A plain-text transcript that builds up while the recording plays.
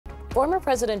Former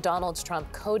President Donald Trump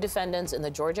co-defendants in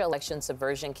the Georgia election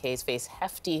subversion case face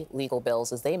hefty legal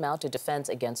bills as they mount a defense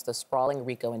against the sprawling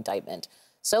RICO indictment.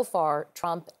 So far,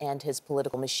 Trump and his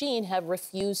political machine have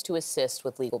refused to assist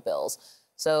with legal bills,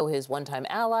 so his one-time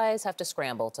allies have to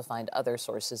scramble to find other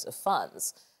sources of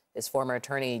funds. His former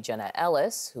attorney, Jenna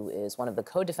Ellis, who is one of the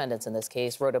co-defendants in this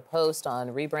case, wrote a post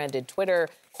on rebranded Twitter,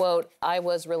 quote, "I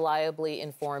was reliably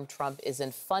informed Trump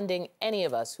isn't funding any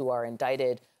of us who are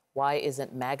indicted. Why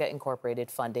isn't MAGA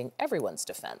Incorporated funding everyone's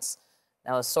defense?"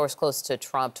 Now, a source close to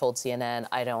Trump told CNN,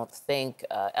 "I don't think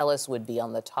Ellis would be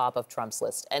on the top of Trump's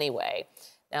list anyway."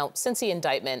 Now, since the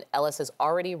indictment, Ellis has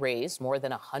already raised more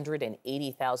than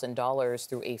 $180,000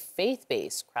 through a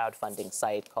faith-based crowdfunding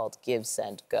site called Give,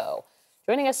 Send, Go.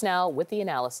 Joining us now with the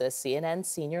analysis, CNN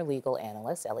senior legal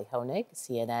analyst Ellie Honig,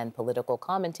 CNN political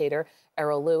commentator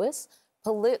Errol Lewis,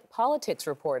 politics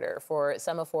reporter for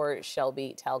Semaphore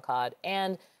Shelby Talcott,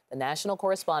 and the national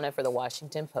correspondent for the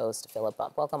Washington Post, Philip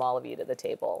Bump. Welcome all of you to the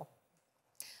table.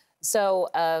 So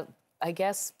I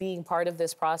guess being part of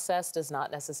this process does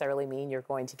not necessarily mean you're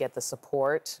going to get the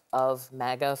support of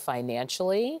MAGA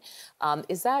financially.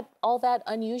 Is that all that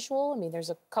unusual? I mean, there's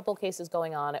a couple cases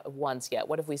going on at once yet.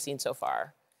 What have we seen so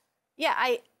far? Yeah,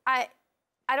 I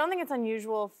don't think it's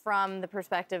unusual from the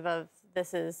perspective of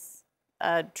this is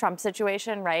a Trump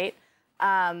situation, right?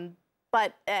 And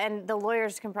the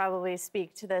lawyers can probably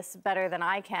speak to this better than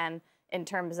I can in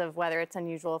terms of whether it's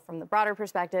unusual from the broader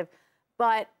perspective.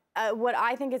 But what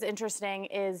I think is interesting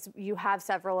is you have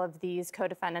several of these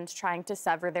co-defendants trying to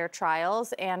sever their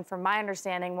trials. And from my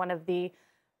understanding, one of the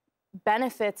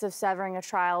benefits of severing a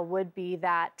trial would be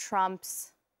that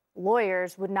Trump's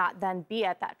lawyers would not then be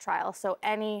at that trial. So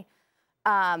anything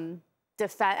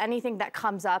that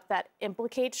comes up that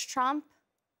implicates Trump,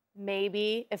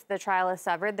 maybe if the trial is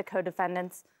severed, the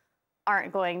co-defendants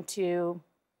aren't going to,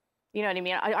 you know what I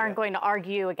mean, aren't going to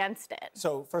argue against it.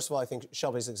 So first of all, I think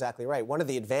Shelby's exactly right. One of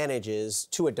the advantages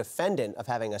to a defendant of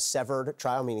having a severed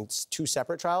trial, meaning two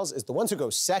separate trials, is the ones who go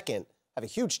second have a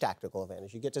huge tactical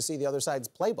advantage. You get to see the other side's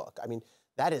playbook. I mean,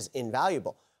 that is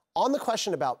invaluable. On the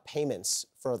question about payments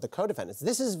for the co-defendants,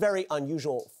 this is very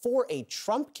unusual for a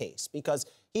Trump case because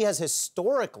he has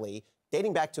historically,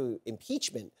 dating back to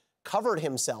impeachment, covered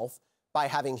himself by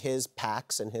having his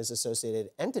PACs and his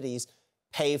associated entities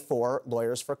pay for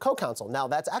lawyers for co-counsel. Now,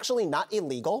 that's actually not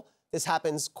illegal. This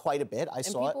happens quite a bit. I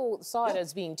saw it. And people saw it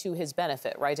as being to his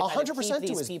benefit, right? To 100%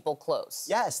 keep these people close.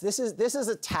 Yes, this is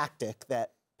a tactic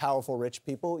that powerful rich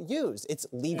people use. It's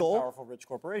legal. And powerful rich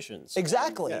corporations.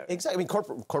 Exactly. Yeah. Exactly. I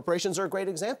mean, corporations are a great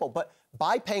example. But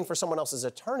by paying for someone else's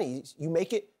attorneys, you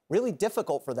make it really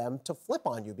difficult for them to flip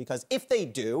on you because if they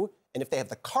do, and if they have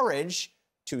the courage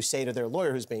to say to their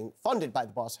lawyer who's being funded by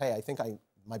the boss, hey, I think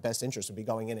my best interest would be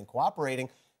going in and cooperating,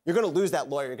 you're going to lose that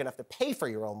lawyer. You're going to have to pay for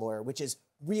your own lawyer, which is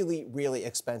really, really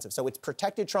expensive. So it's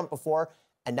protected Trump before,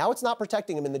 and now it's not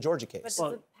protecting him in the Georgia case.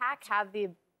 But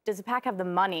does the PAC have the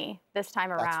money this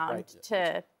time around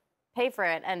to pay for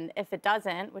it? And if it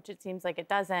doesn't, which it seems like it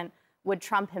doesn't, would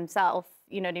Trump himself,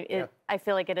 you know, I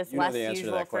feel like it is less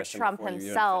usual for Trump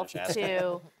himself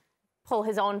to pull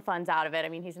his own funds out of it. I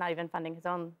mean, he's not even funding his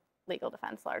own legal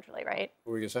defense largely, right?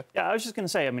 What were you going to say? Yeah, I was just going to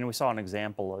say, I mean, we saw an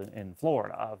example in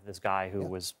Florida of this guy who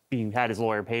was had his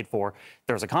lawyer paid for.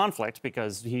 There was a conflict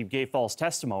because he gave false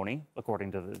testimony,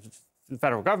 according to the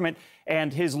federal government,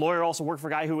 and his lawyer also worked for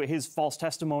a guy who, his false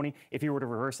testimony, if he were to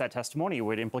reverse that testimony, it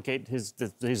would implicate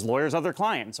his lawyer's other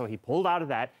client. So he pulled out of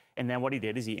that, and then what he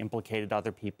did is he implicated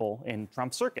other people in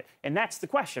Trump's circuit. And that's the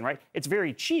question, right? It's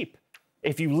very cheap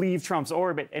if you leave Trump's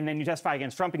orbit and then you testify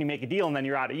against Trump and you make a deal and then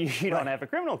you're out, you don't have a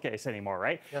criminal case anymore,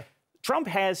 right? Yeah. Trump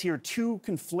has here two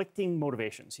conflicting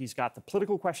motivations. He's got the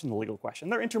political question and the legal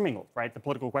question. They're intermingled, right? The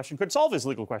political question could solve his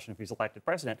legal question if he's elected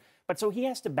president. But so he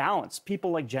has to balance people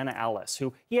like Jenna Ellis,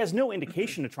 who he has no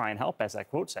indication to try and help, as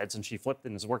that quote said, since she flipped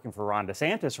and is working for Ron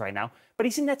DeSantis right now. But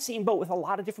he's in that same boat with a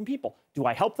lot of different people. Do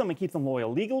I help them and keep them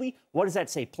loyal legally? What does that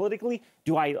say politically?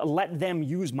 Do I let them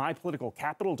use my political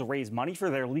capital to raise money for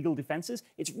their legal defenses?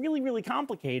 It's really, really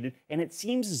complicated. And it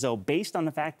seems as though, based on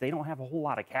the fact they don't have a whole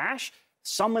lot of cash,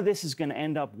 some of this is going to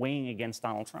end up weighing against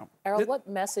Donald Trump. Errol, what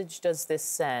message does this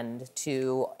send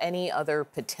to any other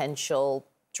potential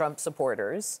Trump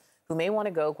supporters who may want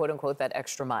to go, quote unquote, that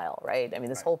extra mile, right? I mean,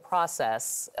 this whole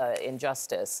process in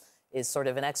justice is sort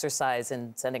of an exercise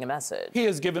in sending a message. He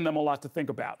has given them a lot to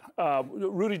think about.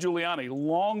 Rudy Giuliani,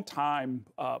 longtime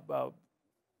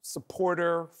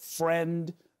supporter,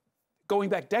 friend, going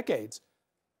back decades,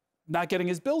 not getting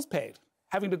his bills paid,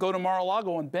 having to go to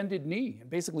Mar-a-Lago on bended knee and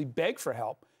basically beg for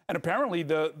help. And apparently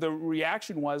the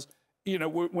reaction was, you know,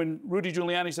 when Rudy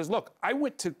Giuliani says, look, I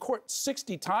went to court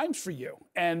 60 times for you.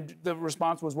 And the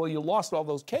response was, well, you lost all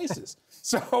those cases.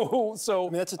 So I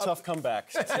mean, that's a tough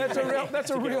comeback. That's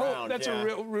a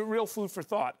real food for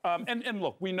thought. And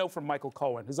look, we know from Michael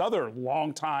Cohen, his other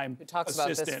longtime Who talks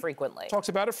assistant, about this frequently. Talks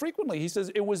about it frequently. He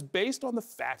says it was based on the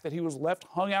fact that he was left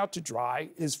hung out to dry.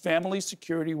 His family's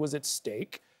security was at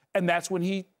stake. And that's when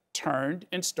he turned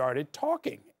and started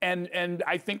talking. And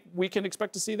I think we can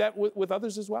expect to see that with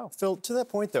others as well. Phil, to that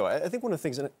point, though, I think one of the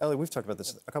things, and Ellie, we've talked about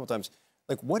this a couple times,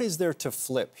 like, what is there to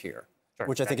flip here? Sure.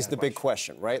 Which I think is the big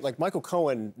question, right? Like, Michael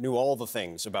Cohen knew all the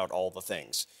things about all the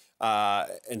things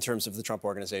in terms of the Trump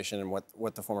organization and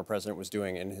what the former president was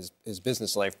doing in his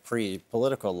business life,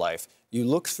 pre-political life. You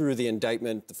look through the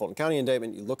indictment, the Fulton County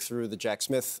indictment, you look through the Jack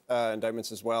Smith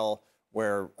indictments as well,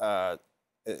 where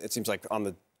it seems like on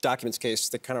the documents case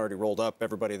that kind of already rolled up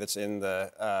everybody that's in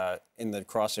the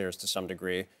crosshairs to some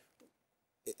degree.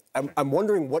 I'm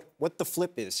wondering what the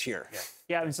flip is here.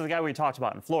 Yeah, and so the guy we talked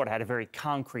about in Florida had a very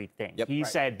concrete thing. Yep. He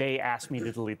said, they asked me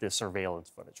to delete this surveillance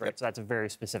footage, right? Yep. So that's a very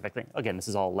specific thing. Again, this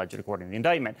is all alleged according to the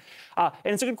indictment. And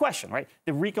it's a good question, right?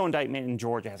 The RICO indictment in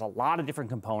Georgia has a lot of different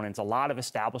components, a lot of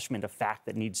establishment of fact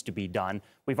that needs to be done.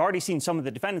 We've already seen some of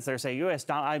the defendants there say, yes,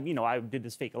 I did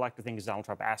this fake elector thing because Donald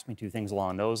Trump asked me to, things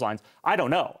along those lines. I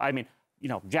don't know. I mean,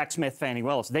 Jack Smith, Fannie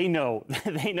Willis, they know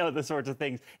the sorts of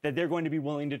things that they're going to be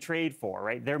willing to trade for,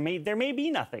 right? There may be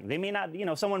nothing. They may not,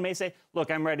 someone may say, look,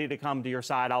 I'm ready to come to your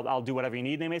side. I'll do whatever you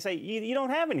need. And they may say, you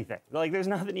don't have anything. Like, there's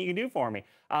nothing you can do for me.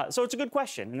 So it's a good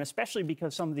question, and especially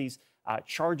because some of these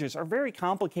charges are very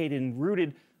complicated and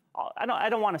rooted. I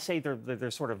don't want to say they're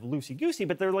sort of loosey-goosey,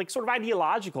 but they're like sort of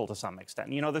ideological to some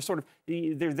extent. There's sort of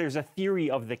there's a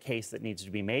theory of the case that needs to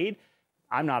be made.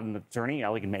 I'm not an attorney.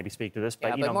 Ellie can maybe speak to this,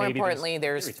 but but more importantly,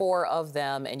 there's 4 of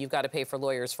them, and you've got to pay for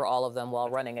lawyers for all of them while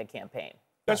running a campaign.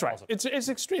 That's right. It's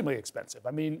extremely expensive.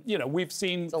 I mean, we've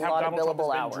seen how Donald Trump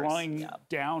has been drawing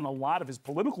down a lot of his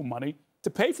political money to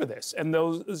pay for this, and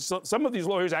some of these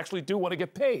lawyers actually do want to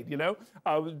get paid.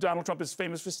 Donald Trump is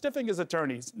famous for stiffing his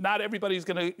attorneys. Not everybody's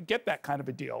going to get that kind of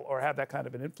a deal or have that kind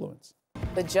of an influence.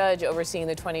 The judge overseeing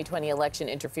the 2020 election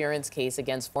interference case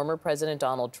against former President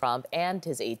Donald Trump and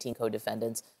his 18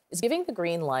 co-defendants is giving the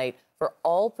green light for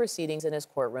all proceedings in his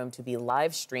courtroom to be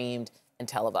live streamed and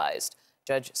televised.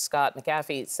 Judge Scott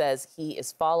McAfee says he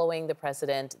is following the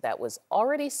precedent that was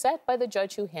already set by the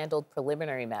judge who handled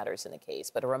preliminary matters in the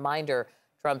case. But a reminder,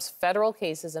 Trump's federal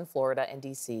cases in Florida and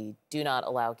D.C. do not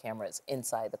allow cameras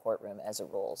inside the courtroom as a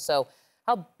rule. So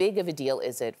how big of a deal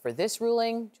is it for this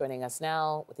ruling? Joining us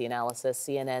now with the analysis,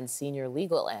 CNN senior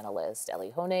legal analyst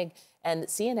Ellie Honig and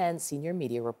CNN senior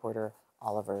media reporter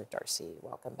Oliver Darcy.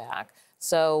 Welcome back.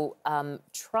 So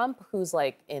Trump, who's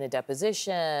like in a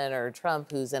deposition, or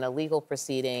Trump who's in a legal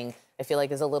proceeding, I feel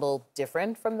like is a little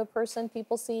different from the person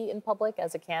people see in public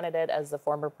as a candidate, as the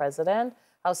former president.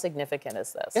 How significant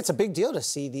is this? It's a big deal to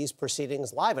see these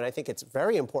proceedings live, and I think it's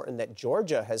very important that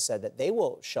Georgia has said that they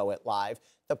will show it live.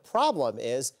 The problem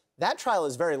is that trial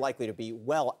is very likely to be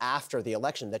well after the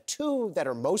election. The 2 that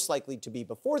are most likely to be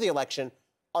before the election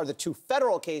are the 2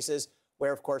 federal cases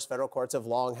where, of course, federal courts have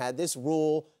long had this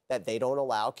rule that they don't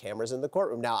allow cameras in the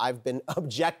courtroom. Now, I've been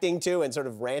objecting to and sort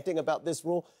of ranting about this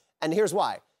rule, and here's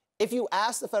why. If you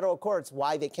ask the federal courts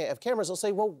why they can't have cameras, they'll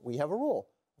say, well, we have a rule.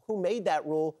 Who made that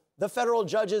rule? The federal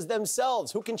judges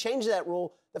themselves. Who can change that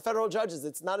rule? The federal judges.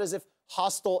 It's not as if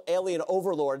hostile alien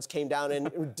overlords came down and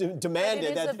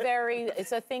demanded that.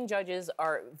 It's a thing judges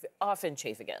are often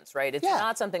chafe against, right? It's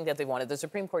not something that they wanted. The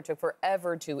Supreme Court took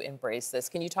forever to embrace this.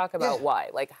 Can you talk about why?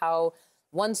 Like how,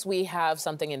 once we have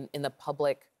something in the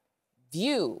public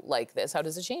view like this, how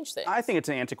does it change things? I think it's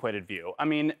an antiquated view. I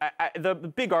mean, the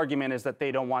big argument is that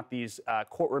they don't want these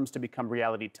courtrooms to become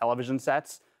reality television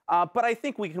sets. But I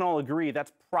think we can all agree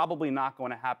that's probably not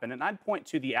going to happen. And I'd point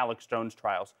to the Alex Jones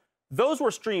trials. Those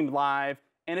were streamed live.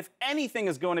 And if anything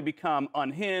is going to become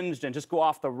unhinged and just go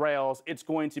off the rails, it's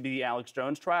going to be the Alex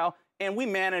Jones trial. And we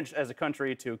managed as a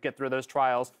country to get through those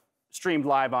trials streamed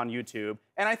live on YouTube.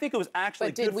 And I think it was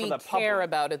actually good for the public. But did we care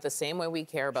about it the same way we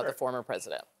care about the former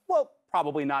president? Well,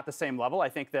 probably not the same level. I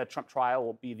think the Trump trial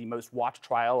will be the most watched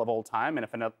trial of all time. And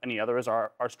if any others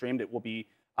are streamed, it will be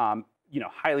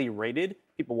highly rated.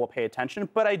 People will pay attention.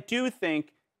 But I do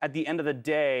think at the end of the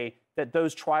day that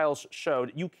those trials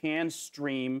showed you can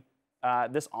stream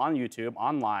this on YouTube,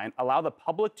 online, allow the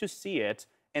public to see it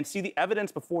and see the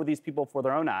evidence before these people with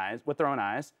their own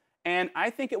eyes. And I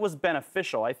think it was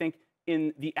beneficial. I think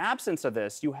in the absence of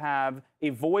this, you have a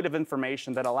void of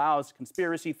information that allows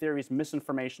conspiracy theories,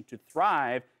 misinformation to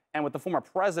thrive. And with the former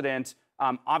president,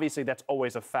 obviously that's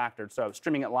always a factor. So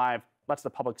streaming it live lets the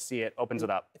public see it, opens it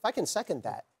up. If I can second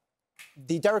that,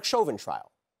 The Derek Chauvin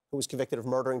trial, who was convicted of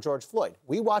murdering George Floyd.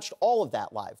 We watched all of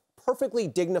that live. Perfectly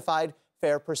dignified,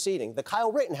 fair proceeding. The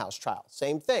Kyle Rittenhouse trial,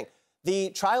 same thing.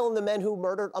 The trial of the men who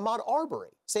murdered Ahmaud Arbery,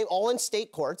 same, all in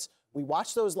state courts. We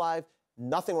watched those live,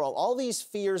 nothing wrong. All these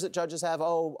fears that judges have,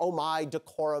 oh my,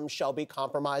 decorum shall be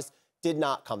compromised, did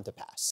not come to pass.